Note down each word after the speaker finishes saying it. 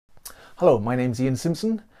Hello, my name's Ian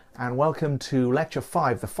Simpson and welcome to Lecture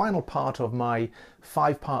 5, the final part of my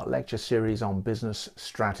 5-part lecture series on business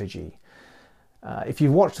strategy. If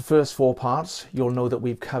you've watched the first 4 parts, you'll know that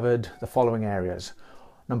we've covered the following areas.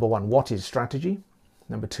 Number 1, what is strategy?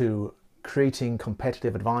 Number 2, creating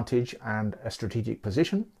competitive advantage and a strategic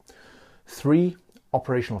position. 3,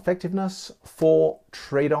 operational effectiveness. 4,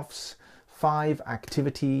 trade-offs. 5,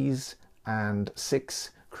 activities. And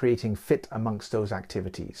 6, creating fit amongst those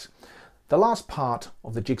activities. The last part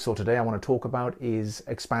of the jigsaw today I want to talk about is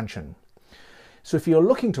expansion. So if you're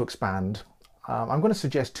looking to expand, I'm going to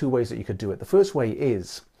suggest 2 ways that you could do it. The first way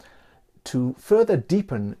is to further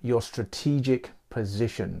deepen your strategic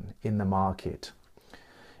position in the market.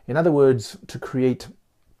 In other words, to create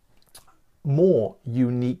more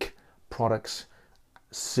unique products,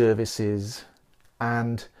 services,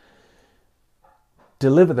 and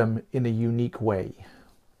deliver them in a unique way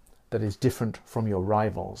that is different from your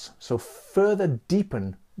rivals. So further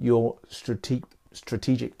deepen your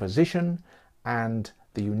strategic position and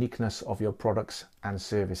the uniqueness of your products and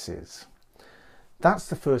services. That's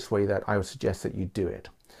the first way that I would suggest that you do it.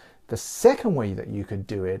 The second way that you could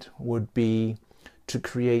do it would be to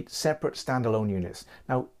create separate standalone units.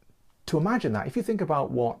 Now, to imagine that, if you think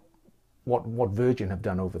about what Virgin have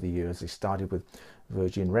done over the years, they started with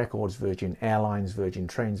Virgin Records, Virgin Airlines, Virgin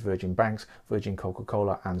Trains, Virgin Banks, Virgin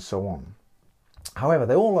Coca-Cola, and so on. However,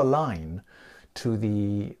 they all align to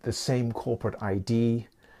the same corporate ID,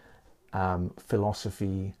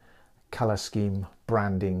 philosophy, color scheme,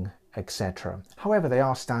 branding, etc. However, they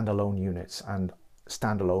are standalone units and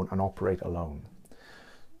standalone and operate alone.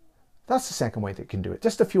 That's the second way that you can do it.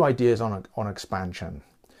 Just a few ideas on expansion.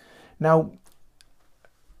 Now,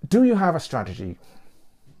 do you have a strategy?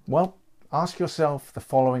 Well, ask yourself the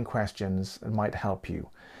following questions that might help you.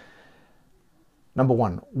 Number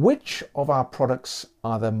 1, which of our products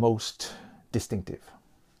are the most distinctive?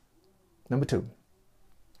 Number 2,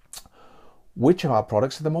 which of our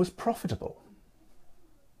products are the most profitable?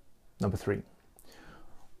 Number 3,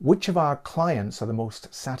 which of our clients are the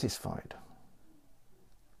most satisfied?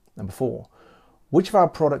 Number 4, which of our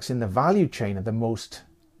products in the value chain are the most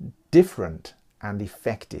different and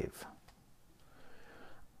effective?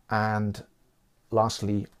 And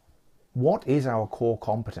lastly, what is our core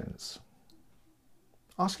competence?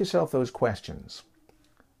 Ask yourself those questions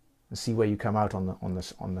and see where you come out on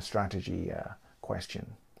the strategy question.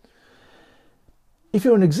 If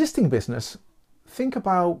you're an existing business, think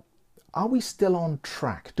about, are we still on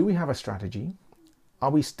track? Do we have a strategy?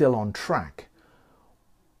 Are we still on track?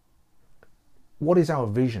 What is our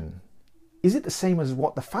vision? Is it the same as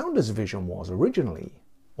what the founder's vision was originally,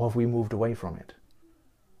 or have we moved away from it?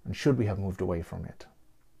 And should we have moved away from it?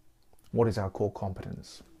 What is our core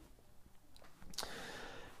competence?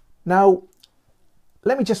 Now,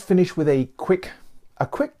 let me just finish with a quick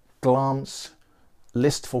glance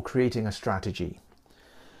list for creating a strategy.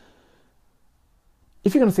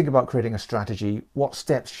 If you're going to think about creating a strategy, what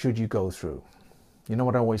steps should you go through? You know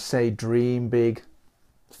what I always say, dream big,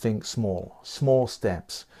 think small. Small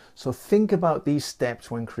steps. So think about these steps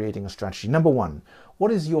when creating a strategy. Number 1,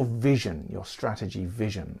 what is your vision, your strategy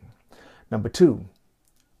vision? Number 2,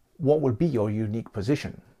 what would be your unique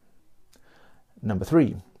position? Number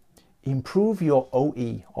 3, improve your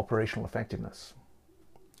OE, operational effectiveness.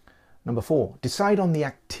 Number 4, decide on the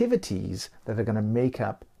activities that are going to make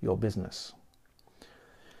up your business.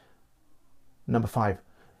 Number 5,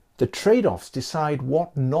 the trade-offs, decide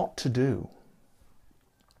what not to do.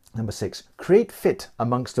 Number 6, create fit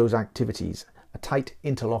amongst those activities, a tight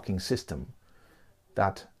interlocking system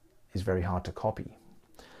that is very hard to copy.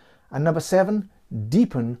 And number 7,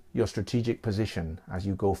 deepen your strategic position as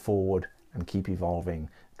you go forward and keep evolving,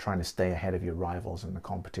 trying to stay ahead of your rivals in the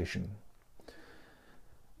competition.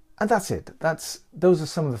 And that's it. Those are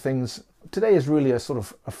some of the things. Today is really a sort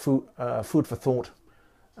of a food for thought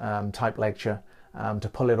type lecture to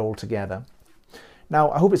pull it all together.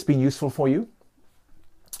 Now, I hope it's been useful for you.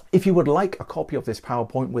 If you would like a copy of this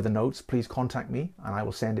PowerPoint with the notes, please contact me and I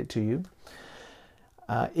will send it to you.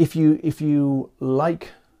 If you like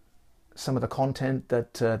some of the content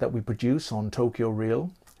that we produce on Tokyo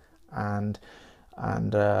Reel and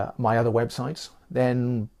my other websites,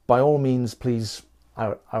 then by all means, please, I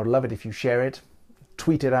would love it if you share it,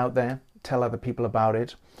 tweet it out there, tell other people about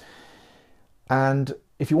it. And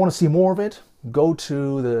if you want to see more of it, go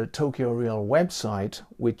to the Tokyo Reel website,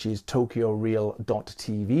 which is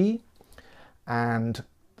tokyoreel.tv, and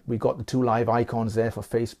we've got the 2 live icons there for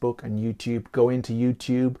Facebook and YouTube. Go into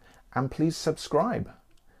YouTube and please subscribe.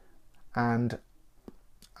 And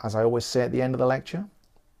as I always say at the end of the lecture,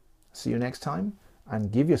 see you next time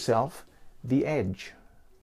and give yourself the edge.